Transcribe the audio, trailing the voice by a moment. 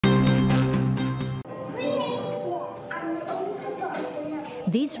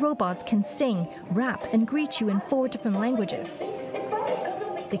These robots can sing, rap, and greet you in 4 different languages.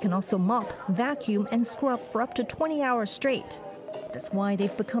 They can also mop, vacuum, and scrub for up to 20 hours straight. That's why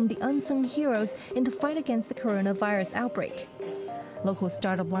they've become the unsung heroes in the fight against the coronavirus outbreak. Local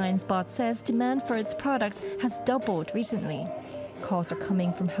startup LionsBot says demand for its products has doubled recently. Calls are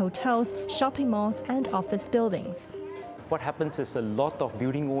coming from hotels, shopping malls, and office buildings. What happens is a lot of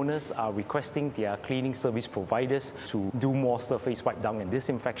building owners are requesting their cleaning service providers to do more surface wipe down and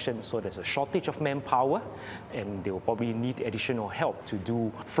disinfection, so there's a shortage of manpower and they will probably need additional help to do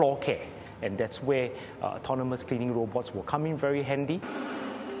floor care. And that's where autonomous cleaning robots will come in very handy.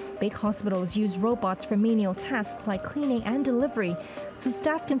 Big hospitals use robots for menial tasks like cleaning and delivery, so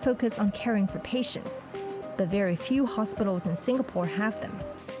staff can focus on caring for patients. But very few hospitals in Singapore have them.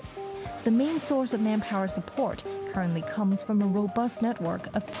 The main source of manpower support currently comes from a robust network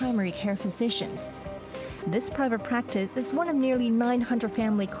of primary care physicians. This private practice is one of nearly 900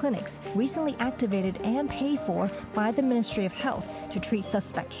 family clinics recently activated and paid for by the Ministry of Health to treat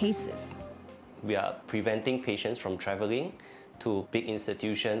suspect cases. We are preventing patients from traveling to big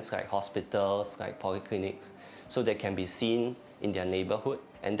institutions like hospitals, like polyclinics, so they can be seen in their neighborhood,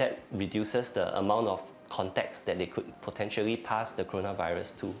 and that reduces the amount of contacts that they could potentially pass the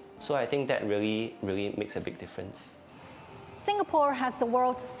coronavirus to. So I think that really makes a big difference. Singapore has the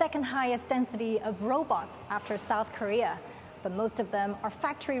world's second highest density of robots after South Korea, but most of them are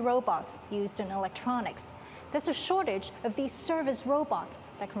factory robots used in electronics. There's a shortage of these service robots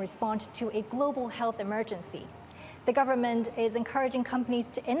that can respond to a global health emergency. The government is encouraging companies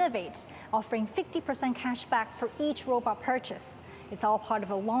to innovate, offering 50% cash back for each robot purchase. It's all part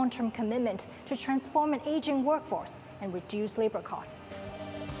of a long-term commitment to transform an aging workforce and reduce labor costs.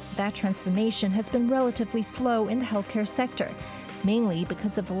 That transformation has been relatively slow in the healthcare sector, mainly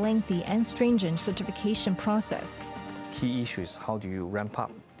because of the lengthy and stringent certification process. Key issue is how do you ramp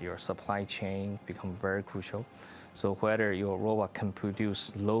up your supply chain become very crucial. So whether your robot can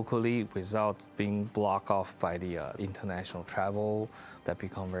produce locally without being blocked off by the international travel, that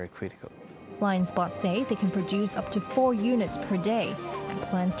become very critical. LionsBot say they can produce up to 4 units per day and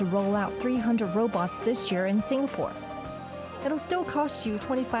plans to roll out 300 robots this year in Singapore. It'll still cost you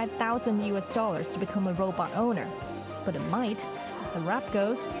 $25,000 to become a robot owner, but it might, as the rap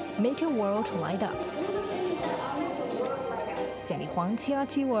goes, make your world light up. Sandy Huang,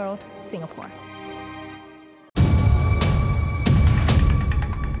 TRT World, Singapore.